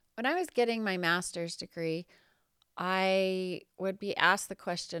When I was getting my master's degree, I would be asked the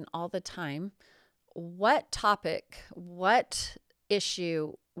question all the time, what topic, what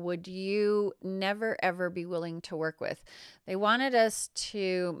issue would you never ever be willing to work with? They wanted us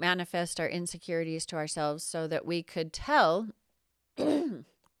to manifest our insecurities to ourselves so that we could tell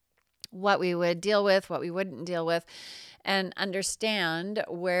what we would deal with, what we wouldn't deal with, and understand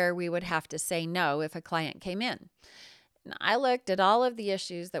where we would have to say no if a client came in. And I looked at all of the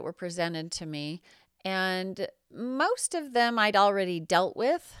issues that were presented to me, and most of them I'd already dealt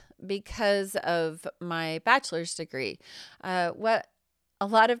with because of my bachelor's degree. What a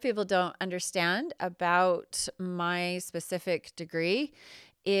lot of people don't understand about my specific degree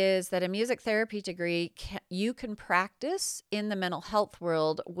is that a music therapy degree, you can practice in the mental health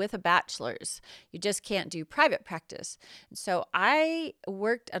world with a bachelor's. You just can't do private practice. So I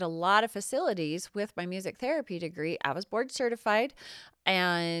worked at a lot of facilities with my music therapy degree. I was board certified,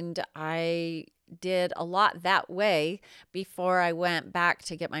 and I did a lot that way before I went back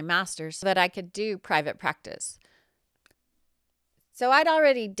to get my master's so that I could do private practice. So I'd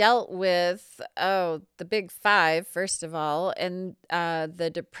already dealt with, the big five, first of all, and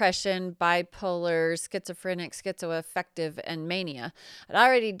the depression, bipolar, schizophrenic, schizoaffective, and mania. I'd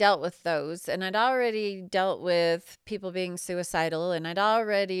already dealt with those, and I'd already dealt with people being suicidal, and I'd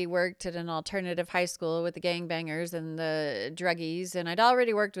already worked at an alternative high school with the gangbangers and the druggies, and I'd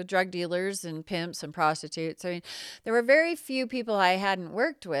already worked with drug dealers and pimps and prostitutes. I mean, there were very few people I hadn't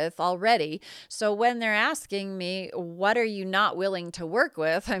worked with already. So when they're asking me, what are you not willing to work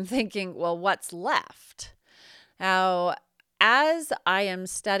with? I'm thinking, well, what's left? Now, as I am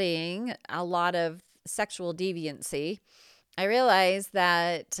studying a lot of sexual deviancy, I realize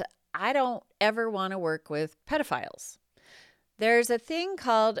that I don't ever want to work with pedophiles. There's a thing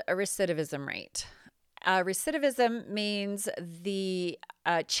called a recidivism rate. Recidivism means the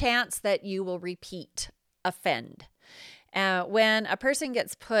chance that you will repeat offend. When a person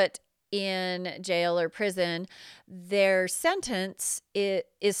gets put in jail or prison, their sentence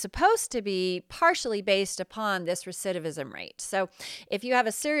is supposed to be partially based upon this recidivism rate. So if you have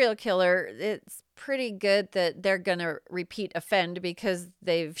a serial killer, it's pretty good that they're going to repeat offend because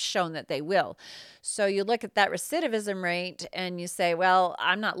they've shown that they will. So you look at that recidivism rate and you say, well,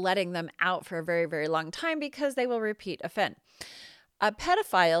 I'm not letting them out for a very, very long time because they will repeat offend. A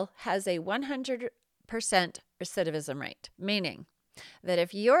pedophile has a 100% recidivism rate, meaning that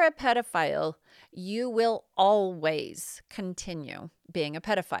if you're a pedophile, you will always continue being a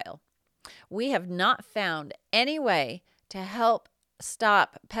pedophile. We have not found any way to help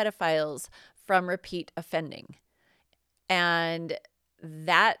stop pedophiles from repeat offending. And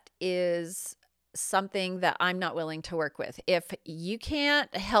that is something that I'm not willing to work with. If you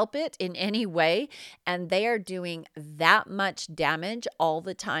can't help it in any way and they are doing that much damage all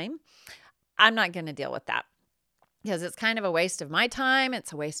the time, I'm not going to deal with that. Because it's kind of a waste of my time.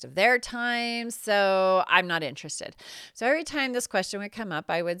 It's a waste of their time. So I'm not interested. So every time this question would come up,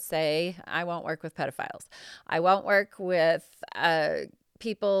 I would say, I won't work with pedophiles. I won't work with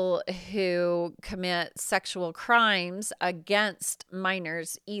people who commit sexual crimes against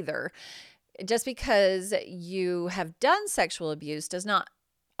minors either. Just because you have done sexual abuse does not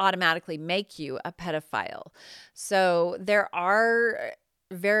automatically make you a pedophile. So there are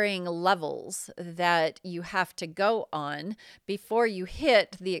varying levels that you have to go on before you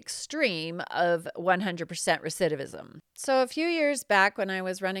hit the extreme of 100% recidivism. So a few years back when I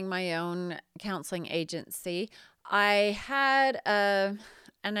was running my own counseling agency, I had an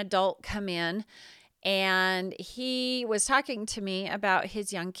adult come in and he was talking to me about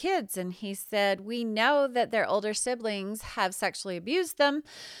his young kids. And he said, we know that their older siblings have sexually abused them,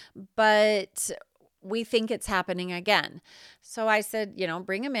 but we think it's happening again. So I said,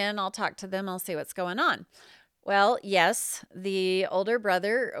 bring them in. I'll talk to them. I'll see what's going on. Well, yes, the older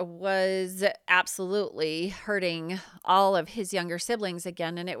brother was absolutely hurting all of his younger siblings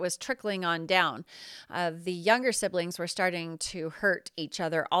again, and it was trickling on down. The younger siblings were starting to hurt each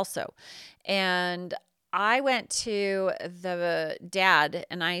other also. And I went to the dad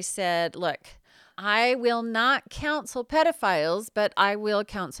and I said, look, I will not counsel pedophiles, but I will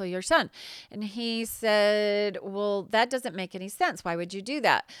counsel your son. And he said, well, that doesn't make any sense. Why would you do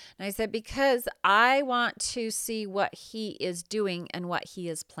that? And I said, because I want to see what he is doing and what he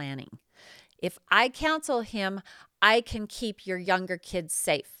is planning. If I counsel him, I can keep your younger kids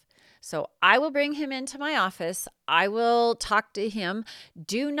safe. So I will bring him into my office. I will talk to him.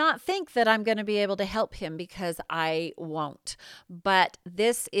 Do not think that I'm going to be able to help him, because I won't. But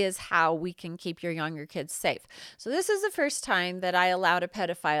this is how we can keep your younger kids safe. So this is the first time that I allowed a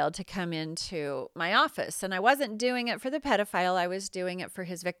pedophile to come into my office. And I wasn't doing it for the pedophile. I was doing it for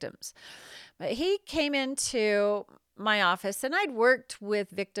his victims. But he came into my office, and I'd worked with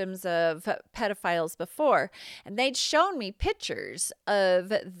victims of pedophiles before, and they'd shown me pictures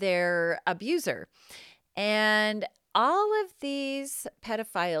of their abuser. And all of these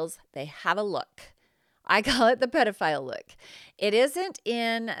pedophiles, they have a look. I call it the pedophile look. It isn't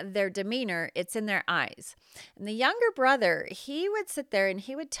in their demeanor, it's in their eyes. And the younger brother, he would sit there and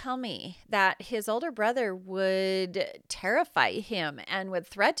he would tell me that his older brother would terrify him and would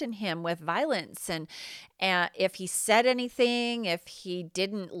threaten him with violence. And if he said anything, if he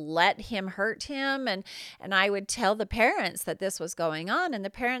didn't let him hurt him. And I would tell the parents that this was going on. And the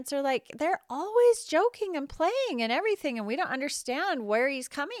parents are like, they're always joking and playing and everything. And we don't understand where he's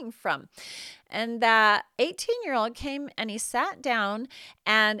coming from. And that 18-year-old came and he sat down,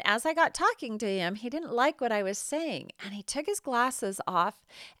 and as I got talking to him, he didn't like what I was saying. And he took his glasses off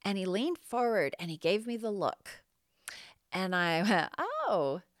and he leaned forward and he gave me the look. And I went,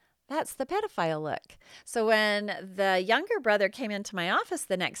 oh, that's the pedophile look. So when the younger brother came into my office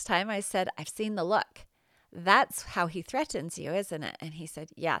the next time, I said, I've seen the look. That's how he threatens you, isn't it? And he said,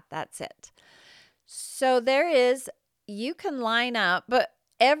 yeah, that's it. So you can line up, but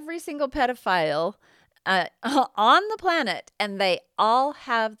every single pedophile on the planet, and they all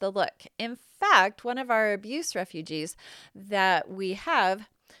have the look. In fact, one of our abuse refugees that we have,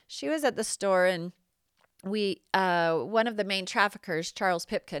 she was at the store, and one of the main traffickers, Charles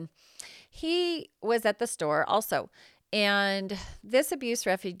Pipkin, he was at the store also. And this abuse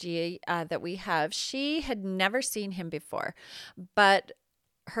refugee that we have, she had never seen him before, but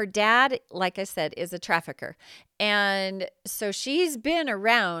her dad, like I said, is a trafficker. And so she's been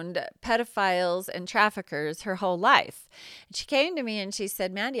around pedophiles and traffickers her whole life. And she came to me and she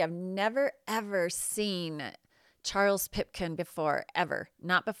said, Mandy, I've never, ever seen Charles Pipkin before, ever.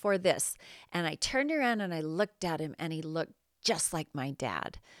 Not before this. And I turned around and I looked at him, and he looked just like my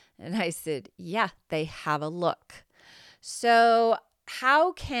dad. And I said, yeah, they have a look. So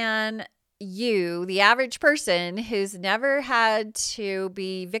how can you, the average person who's never had to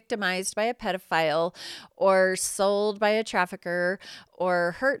be victimized by a pedophile or sold by a trafficker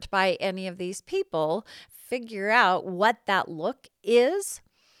or hurt by any of these people, figure out what that look is?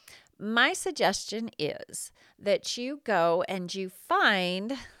 My suggestion is that you go and you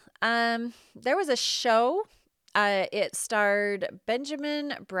find, there was a show, it starred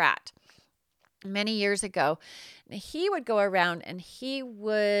Benjamin Bratt many years ago. He would go around and he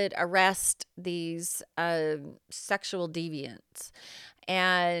would arrest these sexual deviants.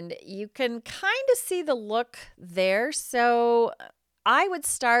 And you can kind of see the look there. So I would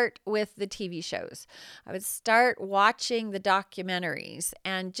start with the TV shows. I would start watching the documentaries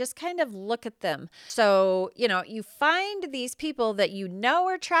and just kind of look at them. So, you find these people that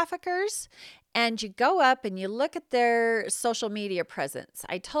are traffickers, and you go up and you look at their social media presence.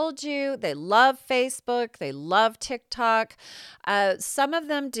 I told you they love Facebook. They love TikTok. Some of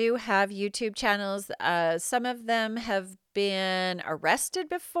them do have YouTube channels. Some of them have been arrested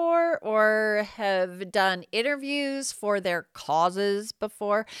before or have done interviews for their causes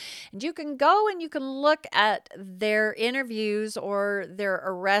before. And you can go and you can look at their interviews or their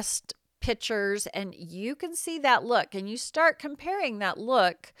arrest pictures, and you can see that look, and you start comparing that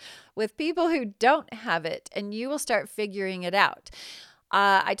look with people who don't have it, and you will start figuring it out.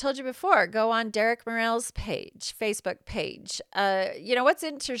 I told you before, go on Derek Morell's page, Facebook page. What's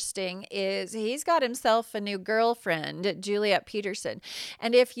interesting is he's got himself a new girlfriend, Juliet Peterson.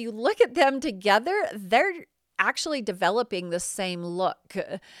 And if you look at them together, they're actually developing the same look.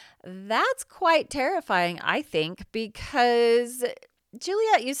 That's quite terrifying, I think, because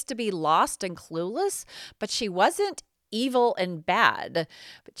Juliet used to be lost and clueless, but she wasn't evil and bad.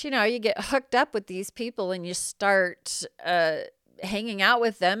 But, you get hooked up with these people and you start hanging out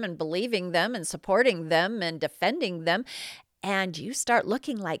with them and believing them and supporting them and defending them. And you start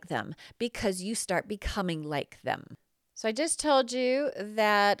looking like them because you start becoming like them. So I just told you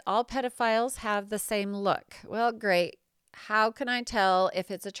that all pedophiles have the same look. Well, great. How can I tell if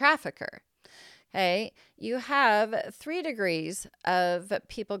it's a trafficker? Okay, you have 3 degrees of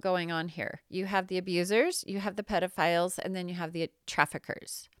people going on here. You have the abusers, you have the pedophiles, and then you have the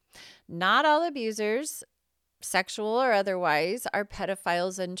traffickers. Not all abusers, sexual or otherwise, are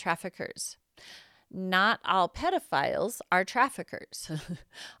pedophiles and traffickers. Not all pedophiles are traffickers.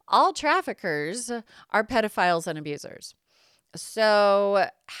 All traffickers are pedophiles and abusers. So,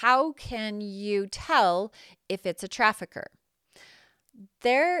 how can you tell if it's a trafficker?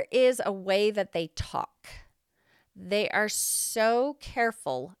 There is a way that they talk. They are so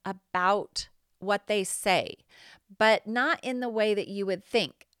careful about what they say, but not in the way that you would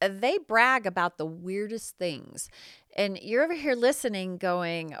think. They brag about the weirdest things. And you're over here listening,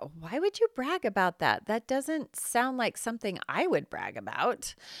 going, why would you brag about that? That doesn't sound like something I would brag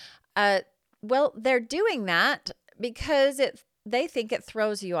about. Uh, well, they're doing that because they think it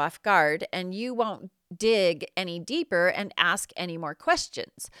throws you off guard and you won't dig any deeper and ask any more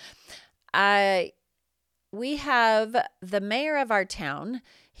questions. We have the mayor of our town.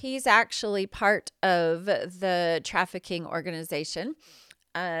 He's actually part of the trafficking organization,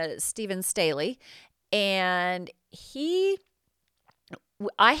 Stephen Staley. And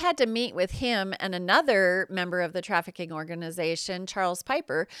I had to meet with him and another member of the trafficking organization, Charles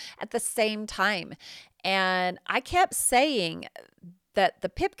Piper, at the same time. And I kept saying that the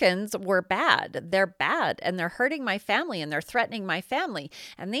Pipkins were bad. They're bad and they're hurting my family and they're threatening my family.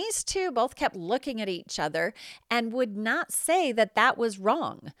 And these two both kept looking at each other and would not say that that was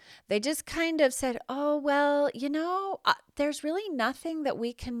wrong. They just kind of said, oh, well, there's really nothing that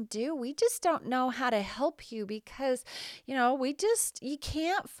we can do. We just don't know how to help you because, you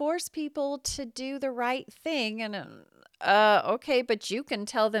can't force people to do the right thing. And okay, but you can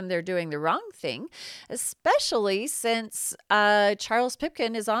tell them they're doing the wrong thing, especially since Charles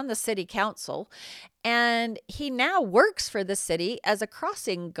Pipkin is on the city council and he now works for the city as a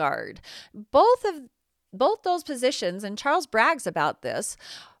crossing guard. Both those positions, and Charles brags about this,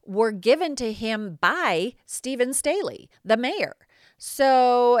 were given to him by Stephen Staley, the mayor.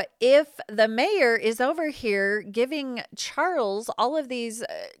 So if the mayor is over here giving Charles all of these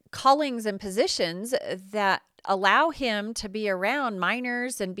callings and positions that allow him to be around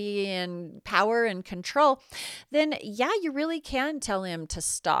minors and be in power and control, then yeah, you really can tell him to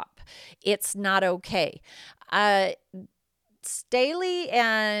stop. It's not okay. Staley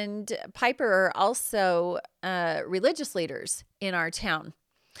and Piper are also religious leaders in our town.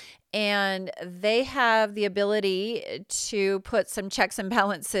 And they have the ability to put some checks and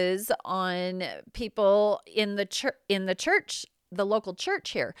balances on people in the church, the local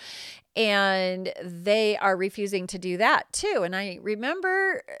church here. And they are refusing to do that too. And I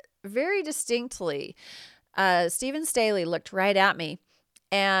remember very distinctly, Stephen Staley looked right at me.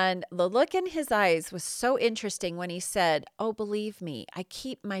 And the look in his eyes was so interesting when he said, oh, believe me, I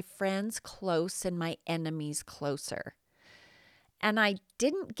keep my friends close and my enemies closer. And I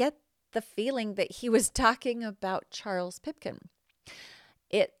didn't get the feeling that he was talking about Charles Pipkin.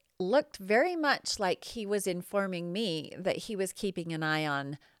 It looked very much like he was informing me that he was keeping an eye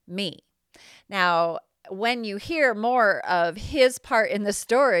on me. Now, when you hear more of his part in the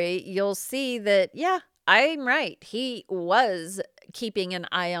story, you'll see that, yeah, I'm right. He was keeping an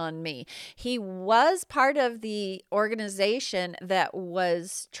eye on me. He was part of the organization that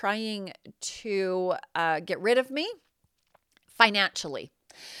was trying to get rid of me financially.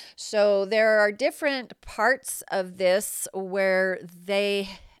 So there are different parts of this where there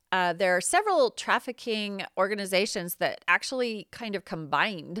are several trafficking organizations that actually kind of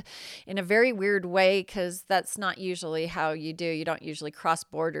combined in a very weird way, because that's not usually how you do. You don't usually cross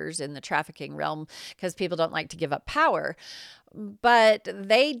borders in the trafficking realm because people don't like to give up power. But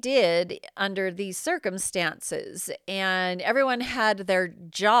they did under these circumstances, and everyone had their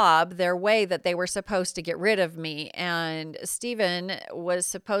job, their way that they were supposed to get rid of me. And Stephen was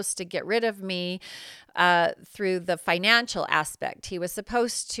supposed to get rid of me through the financial aspect. He was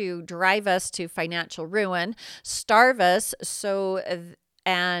supposed to drive us to financial ruin, starve us.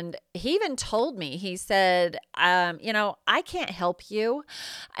 And he even told me, he said, I can't help you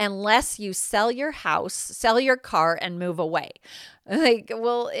unless you sell your house, sell your car, and move away. Like,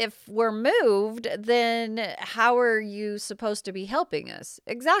 well, if we're moved, then how are you supposed to be helping us?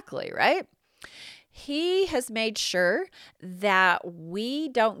 Exactly, right? He has made sure that we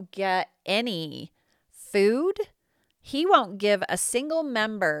don't get any food. He won't give a single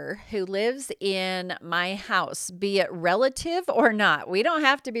member who lives in my house, be it relative or not. We don't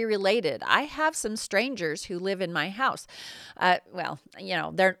have to be related. I have some strangers who live in my house. They're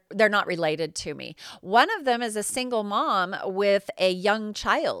not related to me. One of them is a single mom with a young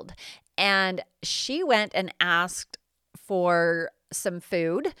child, and she went and asked for some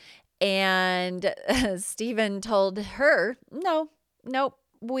food, and Stephen told her, nope,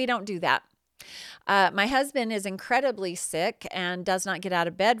 we don't do that. My husband is incredibly sick and does not get out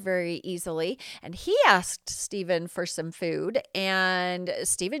of bed very easily. And he asked Stephen for some food, and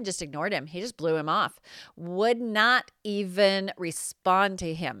Stephen just ignored him. He just blew him off, would not even respond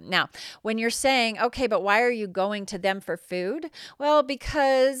to him. Now, when you're saying, okay, but why are you going to them for food? Well,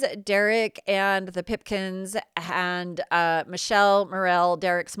 because Derek and the Pipkins and Michelle Morel,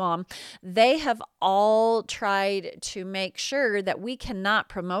 Derek's mom, they have all tried to make sure that we cannot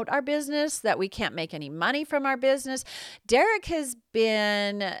promote our business, that we can't make any money from our business. Derek has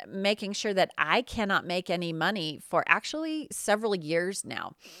been making sure that I cannot make any money for actually several years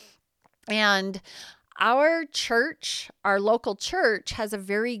now. And our church, our local church, has a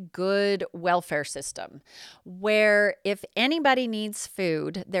very good welfare system where if anybody needs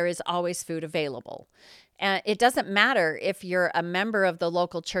food, there is always food available. And it doesn't matter if you're a member of the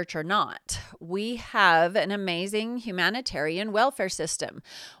local church or not. We have an amazing humanitarian welfare system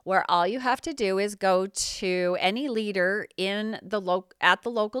where all you have to do is go to any leader in at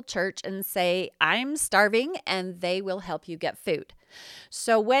the local church and say, "I'm starving," and they will help you get food.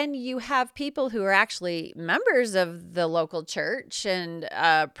 So when you have people who are actually members of the local church and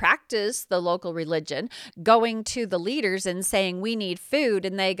practice the local religion going to the leaders and saying, "We need food,"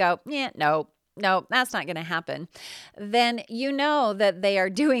 and they go, "Yeah, no, that's not going to happen," then you know that they are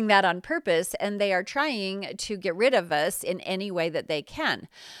doing that on purpose and they are trying to get rid of us in any way that they can.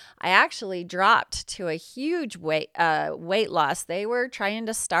 I actually dropped to a huge weight loss. They were trying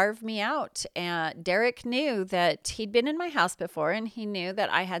to starve me out. And Derek knew that he'd been in my house before, and he knew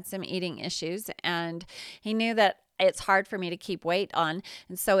that I had some eating issues, and he knew that it's hard for me to keep weight on.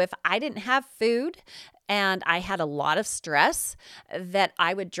 And so if I didn't have food and I had a lot of stress, that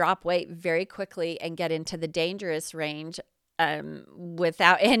I would drop weight very quickly and get into the dangerous range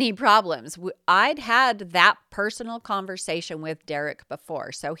without any problems. I'd had that personal conversation with Derek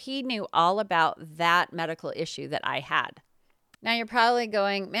before, so he knew all about that medical issue that I had. Now you're probably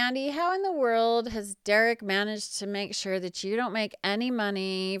going, "Mandy, how in the world has Derek managed to make sure that you don't make any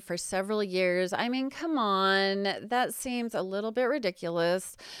money for several years? I mean, come on, that seems a little bit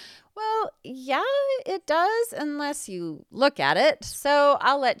ridiculous." Well, yeah, it does, unless you look at it. So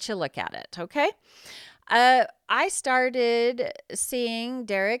I'll let you look at it, okay? I started seeing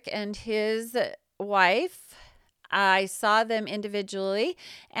Derek and his wife. I saw them individually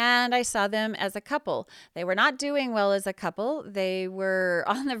and I saw them as a couple. They were not doing well as a couple. They were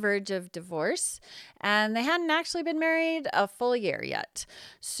on the verge of divorce and they hadn't actually been married a full year yet.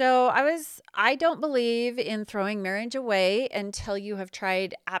 So I don't believe in throwing marriage away until you have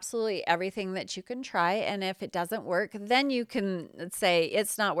tried absolutely everything that you can try. And if it doesn't work, then you can say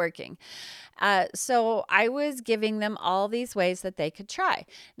it's not working. So I was giving them all these ways that they could try.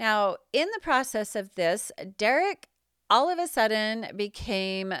 Now, in the process of this, Derek all of a sudden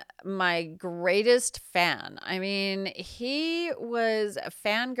became my greatest fan. I mean, he was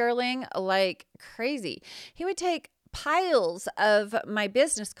fangirling like crazy. He would take piles of my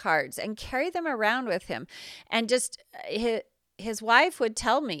business cards and carry them around with him, and just his wife would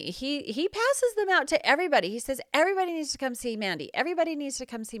tell me he passes them out to everybody. He says, "Everybody needs to come see Mandy. Everybody needs to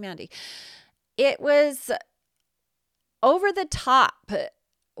come see Mandy." It was over the top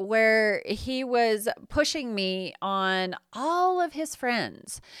where he was pushing me on all of his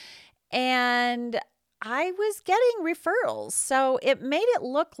friends. And I was getting referrals. So it made it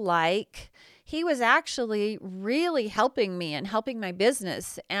look like he was actually really helping me and helping my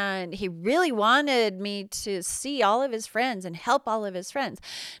business. And he really wanted me to see all of his friends and help all of his friends.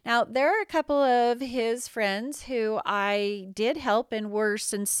 Now, there are a couple of his friends who I did help and were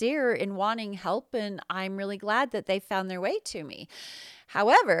sincere in wanting help. And I'm really glad that they found their way to me.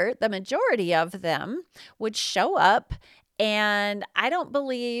 However, the majority of them would show up, and I don't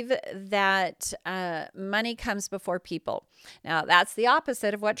believe that money comes before people. Now, that's the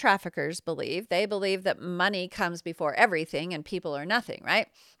opposite of what traffickers believe. They believe that money comes before everything and people are nothing, right?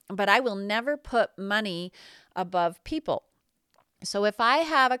 But I will never put money above people. So if I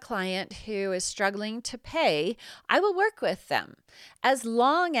have a client who is struggling to pay, I will work with them as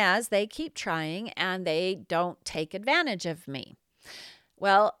long as they keep trying and they don't take advantage of me.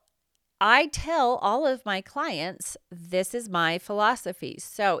 Well, I tell all of my clients, this is my philosophy.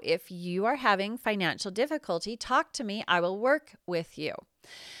 So if you are having financial difficulty, talk to me. I will work with you.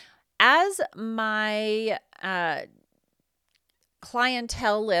 As my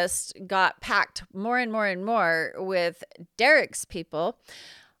clientele list got packed more and more and more with Derek's people,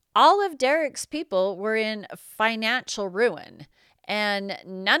 all of Derek's people were in financial ruin. And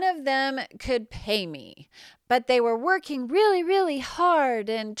none of them could pay me, but they were working really, really hard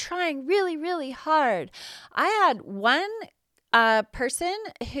and trying really, really hard. I had one a person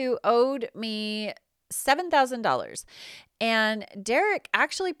who owed me $7,000. And Derek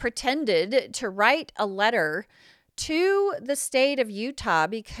actually pretended to write a letter to the state of Utah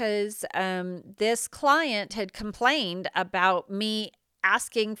because this client had complained about me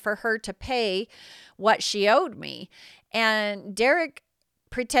asking for her to pay what she owed me. And Derek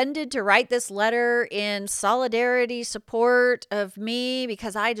pretended to write this letter in solidarity support of me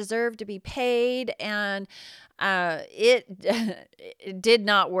because I deserve to be paid. And it did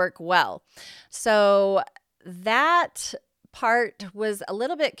not work well. So that part was a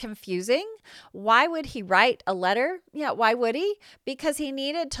little bit confusing. Why would he write a letter? Yeah, why would he? Because he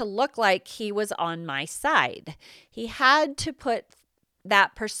needed to look like he was on my side. He had to put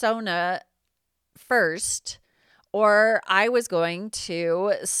that persona first, or I was going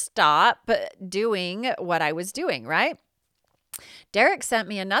to stop doing what I was doing, right? Derek sent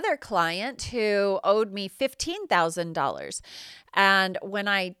me another client who owed me $15,000. And when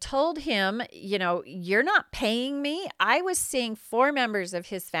I told him, you're not paying me, I was seeing 4 members of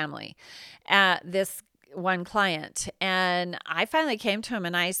his family at this one client. And I finally came to him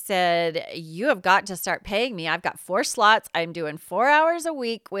and I said, you have got to start paying me. I've got 4 slots. I'm doing 4 hours a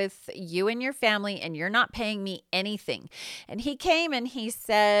week with you and your family, and you're not paying me anything. And he came and he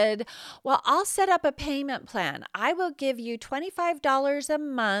said, well, I'll set up a payment plan. I will give you $25 a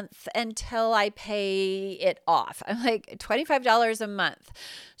month until I pay it off. I'm like, $25 a month.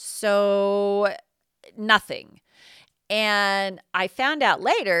 So nothing. And I found out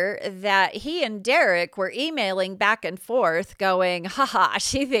later that he and Derek were emailing back and forth going, haha,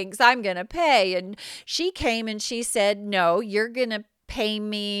 she thinks I'm going to pay. And she came and she said, no, you're going to pay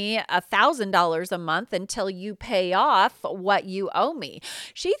me $1,000 a month until you pay off what you owe me.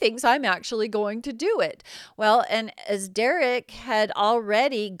 She thinks I'm actually going to do it. Well, and as Derek had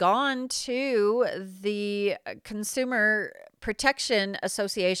already gone to the Consumer Protection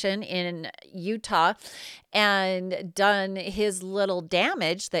Association in Utah and done his little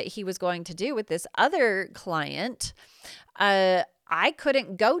damage that he was going to do with this other client, I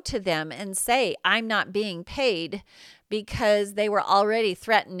couldn't go to them and say I'm not being paid because they were already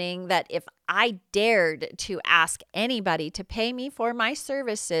threatening that if I dared to ask anybody to pay me for my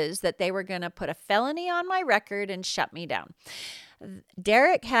services, that they were going to put a felony on my record and shut me down.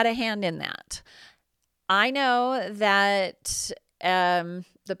 Derek had a hand in that. I know that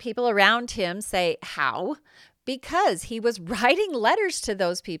the people around him say, how? Because he was writing letters to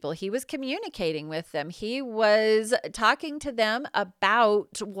those people. He was communicating with them. He was talking to them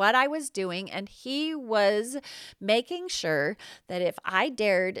about what I was doing, and he was making sure that if I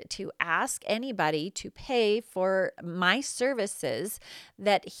dared to ask anybody to pay for my services,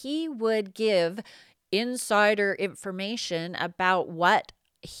 that he would give insider information about what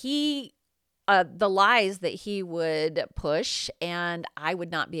the lies that he would push, and I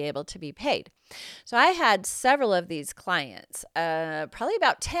would not be able to be paid. So I had several of these clients, probably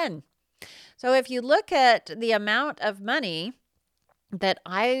about 10. So if you look at the amount of money that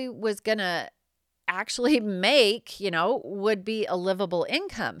I was going to actually make, would be a livable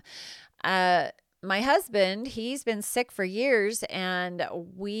income. My husband, he's been sick for years, and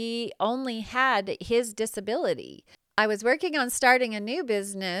we only had his disability. I was working on starting a new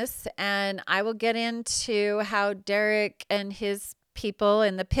business, and I will get into how Derek and his people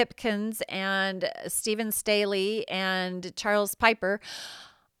and the Pipkins and Stephen Staley and Charles Piper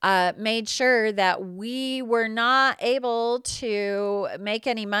made sure that we were not able to make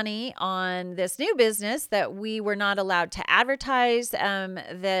any money on this new business, that we were not allowed to advertise,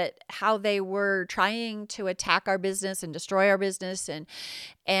 that how they were trying to attack our business and destroy our business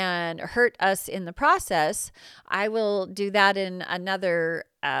and hurt us in the process. I will do that in another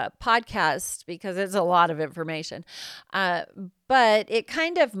podcast because it's a lot of information. But it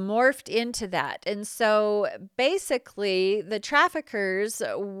kind of morphed into that. And so basically, the traffickers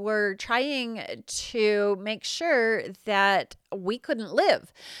were trying to make sure that we couldn't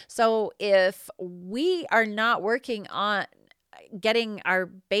live. So if we are not working on getting our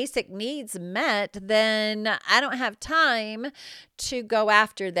basic needs met, then I don't have time to go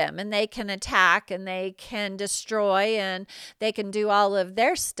after them, and they can attack and they can destroy and they can do all of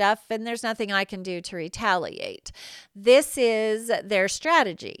their stuff, and there's nothing I can do to retaliate. This is their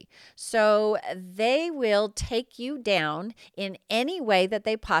strategy. So they will take you down in any way that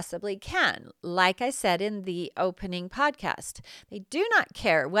they possibly can. Like I said in the opening podcast, they do not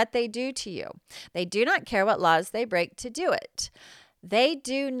care what they do to you. They do not care what laws they break to do it. They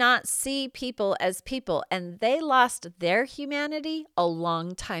do not see people as people, and they lost their humanity a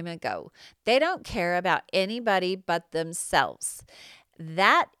long time ago. They don't care about anybody but themselves.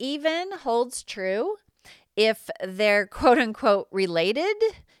 That even holds true if they're quote unquote related,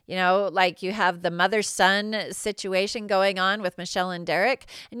 like you have the mother-son situation going on with Michelle and Derek,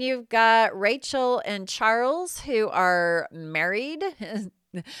 and you've got Rachel and Charles who are married.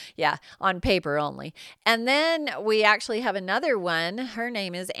 Yeah, on paper only. And then we actually have another one. Her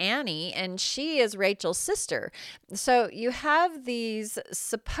name is Annie, and she is Rachel's sister. So you have these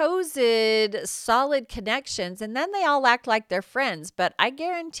supposed solid connections, and then they all act like they're friends. But I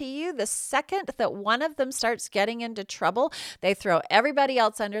guarantee you, the second that one of them starts getting into trouble, they throw everybody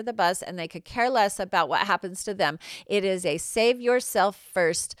else under the bus, and they could care less about what happens to them. It is a save yourself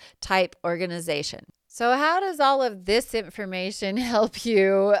first type organization. So how does all of this information help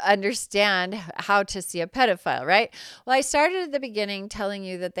you understand how to see a pedophile, right? Well, I started at the beginning telling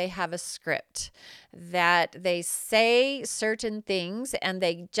you that they have a script, that they say certain things and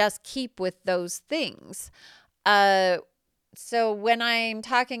they just keep with those things. So when I'm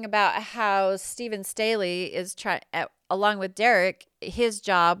talking about how Stephen Staley is along with Derek, his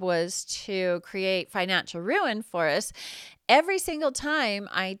job was to create financial ruin for us. Every single time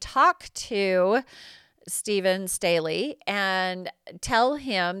I talk to Stephen Staley and tell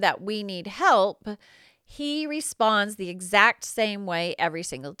him that we need help, he responds the exact same way every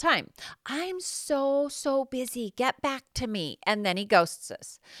single time. I'm so busy. Get back to me. And then he ghosts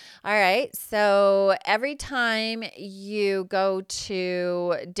us. All right. So every time you go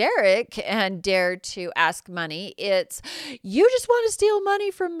to Derek and dare to ask money, it's, you just want to steal money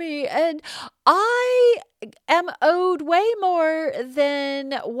from me. And I am owed way more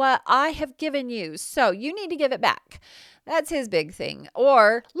than what I have given you. So you need to give it back. That's his big thing.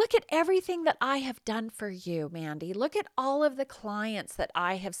 Or look at everything that I have done for you, Mandy. Look at all of the clients that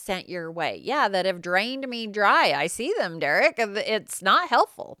I have sent your way. Yeah, that have drained me dry. I see them, Derek. It's not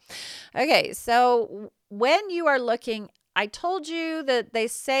helpful. Okay, so when you are looking, I told you that they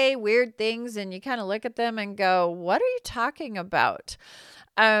say weird things and you kind of look at them and go, what are you talking about?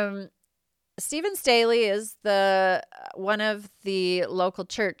 Stephen Staley is one of the local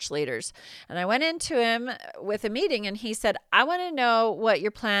church leaders. And I went into him with a meeting and he said, I want to know what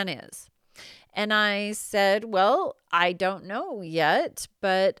your plan is. And I said, well, I don't know yet,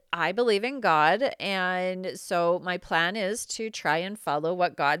 but I believe in God. And so my plan is to try and follow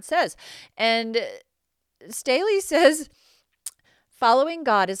what God says. And Staley says, following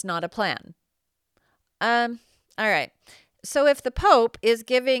God is not a plan. All right. So if the Pope is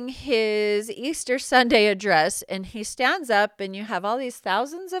giving his Easter Sunday address and he stands up and you have all these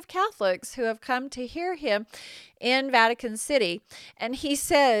thousands of Catholics who have come to hear him in Vatican City, and he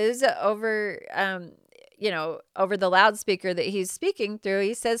says over the loudspeaker that he's speaking through,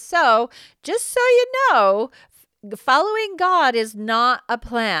 he says, so just so you know, following God is not a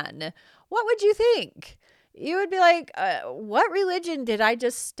plan. What would you think? You would be like, what religion did I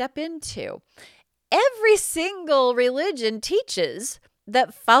just step into? Every single religion teaches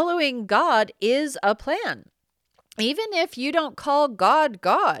that following God is a plan. Even if you don't call God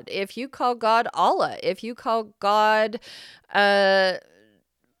God, if you call God Allah, if you call God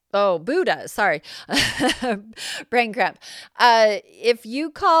Buddha, sorry, brain cramp. If you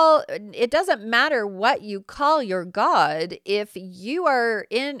call, it doesn't matter what you call your God. If you are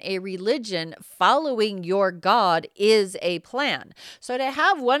in a religion, following your God is a plan. So to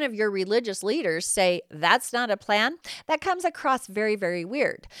have one of your religious leaders say that's not a plan, that comes across very, very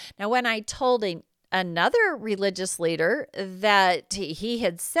weird. Now, when I told another religious leader that he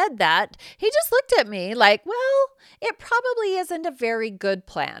had said that, he just looked at me like, well, it probably isn't a very good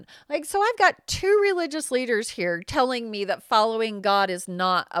plan. Like, so I've got two religious leaders here telling me that following God is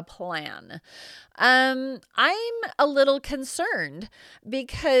not a plan. I'm a little concerned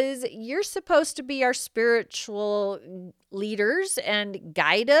because you're supposed to be our spiritual leaders and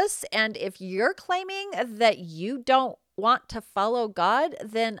guide us. And if you're claiming that you don't want to follow God,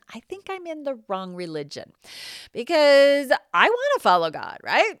 then I think I'm in the wrong religion because I want to follow God,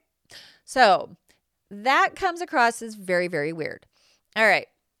 right? So that comes across as very, very weird. All right.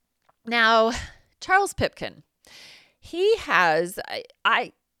 Now, Charles Pipkin, he has,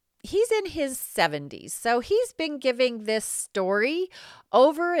 he's in his 70s. So he's been giving this story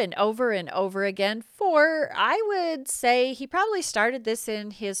over and over and over again for, I would say, he probably started this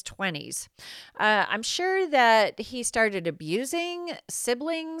in his 20s. I'm sure that he started abusing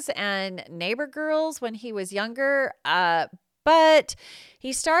siblings and neighbor girls when he was younger. But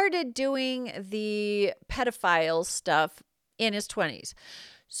he started doing the pedophile stuff in his 20s.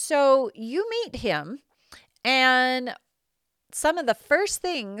 So you meet him, and some of the first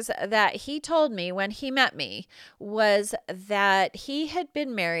things that he told me when he met me was that he had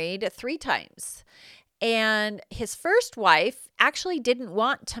been married 3 times. And his first wife actually didn't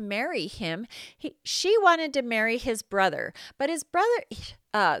want to marry him. She wanted to marry his brother, but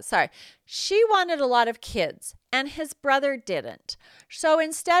she wanted a lot of kids and his brother didn't. So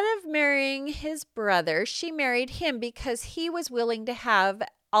instead of marrying his brother, she married him because he was willing to have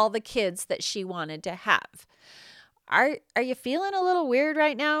all the kids that she wanted to have. Are you feeling a little weird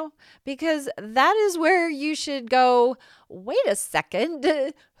right now? Because that is where you should go, wait a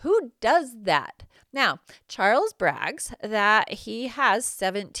second, who does that? Now, Charles brags that he has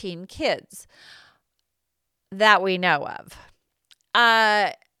 17 kids that we know of.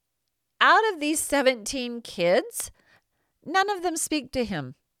 Out of these 17 kids, none of them speak to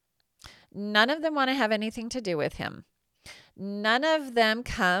him. None of them want to have anything to do with him. None of them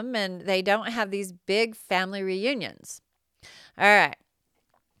come and they don't have these big family reunions. All right.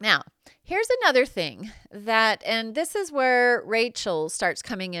 Now, here's another thing and this is where Rachel starts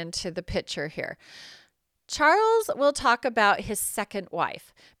coming into the picture here. Charles will talk about his second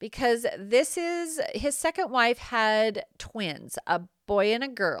wife because his second wife had twins, a boy and a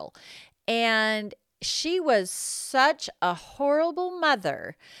girl. And she was such a horrible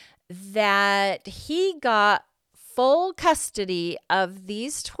mother that he got full custody of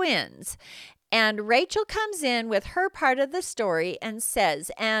these twins. And Rachel comes in with her part of the story and says,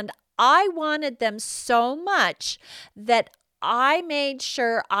 and I wanted them so much that I made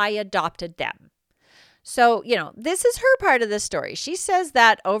sure I adopted them. So, this is her part of the story. She says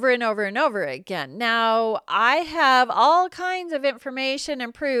that over and over and over again. Now, I have all kinds of information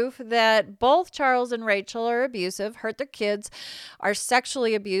and proof that both Charles and Rachel are abusive, hurt their kids, are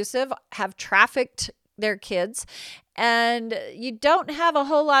sexually abusive, have trafficked their kids. And you don't have a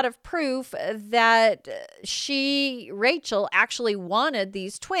whole lot of proof that Rachel, actually wanted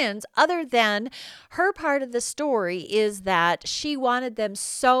these twins, other than her part of the story is that she wanted them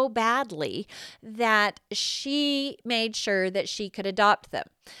so badly that she made sure that she could adopt them.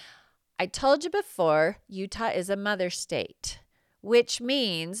 I told you before, Utah is a mother state, which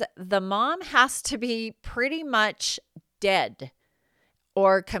means the mom has to be pretty much dead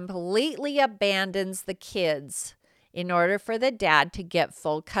or completely abandons the kids in order for the dad to get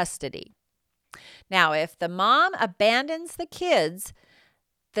full custody. Now, if the mom abandons the kids,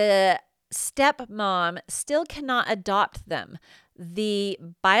 the stepmom still cannot adopt them. The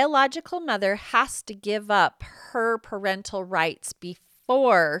biological mother has to give up her parental rights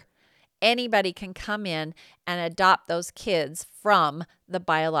before anybody can come in and adopt those kids from the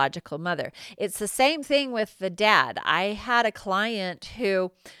biological mother. It's the same thing with the dad. I had a client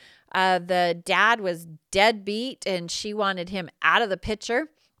who the dad was deadbeat and she wanted him out of the picture.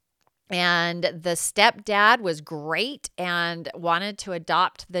 And the stepdad was great and wanted to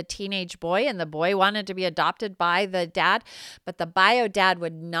adopt the teenage boy, and the boy wanted to be adopted by the dad, but the bio dad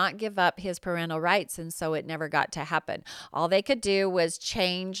would not give up his parental rights, and so it never got to happen. All they could do was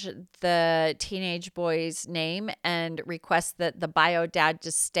change the teenage boy's name and request that the bio dad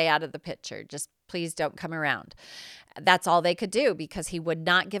just stay out of the picture. Just please don't come around. That's all they could do because he would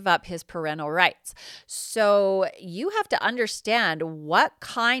not give up his parental rights. So you have to understand what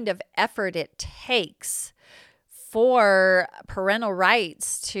kind of effort it takes for parental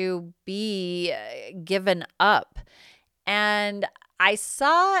rights to be given up. And I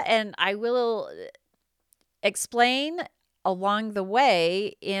saw, and I will explain along the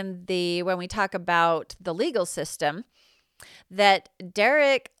way when we talk about the legal system, that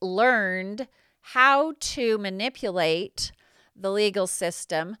Derek learned how to manipulate the legal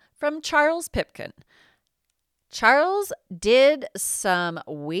system from Charles Pipkin. Charles did some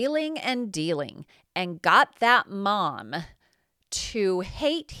wheeling and dealing and got that mom to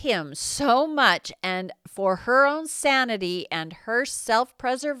hate him so much, and for her own sanity and her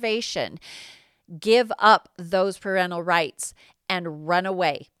self-preservation, give up those parental rights and run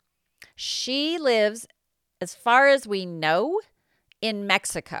away. She lives, as far as we know, in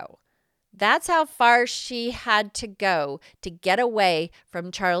Mexico. That's how far she had to go to get away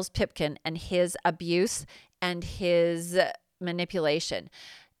from Charles Pipkin and his abuse and his manipulation.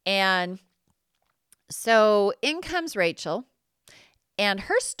 And so in comes Rachel, and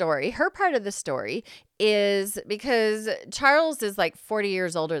her story, her part of the story is because Charles is like 40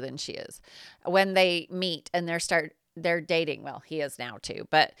 years older than she is when they meet and they're dating. Well, he is now too,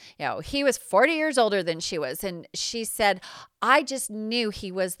 but he was 40 years older than she was. And she said, I just knew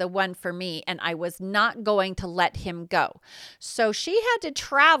he was the one for me and I was not going to let him go. So she had to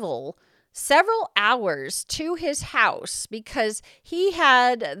travel several hours to his house because he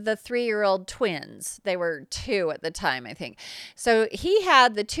had the 3-year-old twins. They were 2 at the time, I think. So he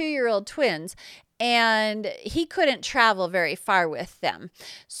had the 2-year-old twins and he couldn't travel very far with them.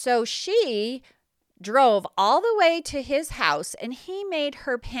 So she drove all the way to his house and he made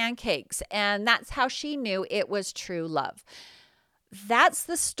her pancakes. And that's how she knew it was true love. That's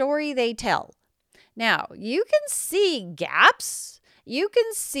the story they tell. Now, you can see gaps, you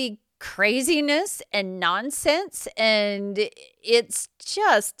can see craziness and nonsense, and it's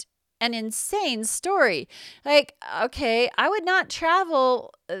just an insane story. Like, okay, I would not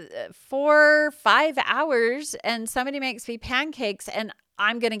travel 4-5 hours and somebody makes me pancakes and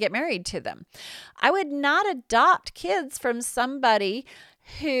I'm going to get married to them. I would not adopt kids from somebody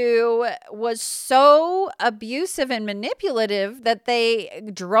who was so abusive and manipulative that they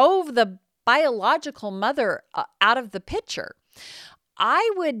drove the biological mother out of the picture.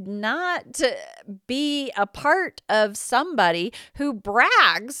 I would not be a part of somebody who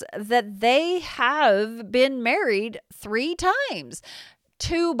brags that they have been married 3 times.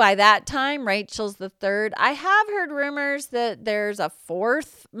 2 by that time. Rachel's the 3rd. I have heard rumors that there's a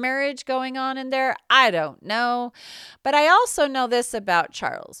 4th marriage going on in there. I don't know. But I also know this about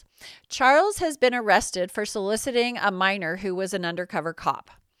Charles. Charles has been arrested for soliciting a minor who was an undercover cop,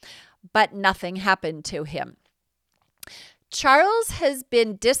 but nothing happened to him. Charles has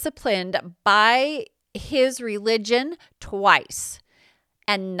been disciplined by his religion twice,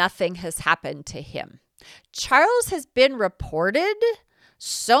 and nothing has happened to him. Charles has been reported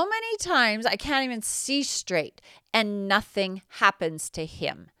so many times, I can't even see straight, and nothing happens to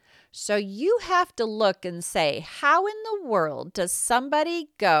him. So you have to look and say, how in the world does somebody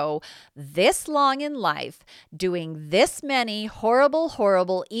go this long in life doing this many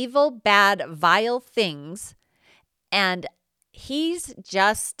horrible, evil, bad, vile things, and he's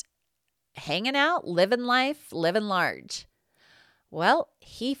just hanging out, living life, living large? Well,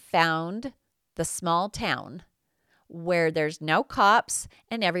 he found the small town where there's no cops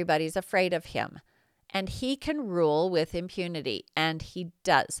and everybody's afraid of him. And he can rule with impunity, and he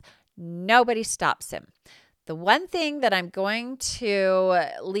does. Nobody stops him. The one thing that I'm going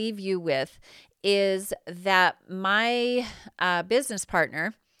to leave you with is that my business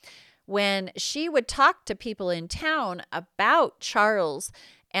partner, when she would talk to people in town about Charles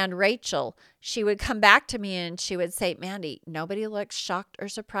and Rachel, she would come back to me and she would say, Mandy, nobody looks shocked or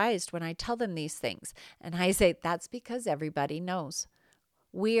surprised when I tell them these things. And I say, that's because everybody knows.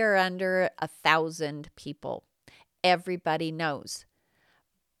 We are under 1,000 people. Everybody knows.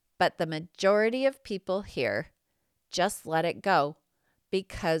 But the majority of people here just let it go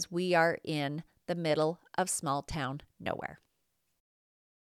because we are in the middle of small town nowhere.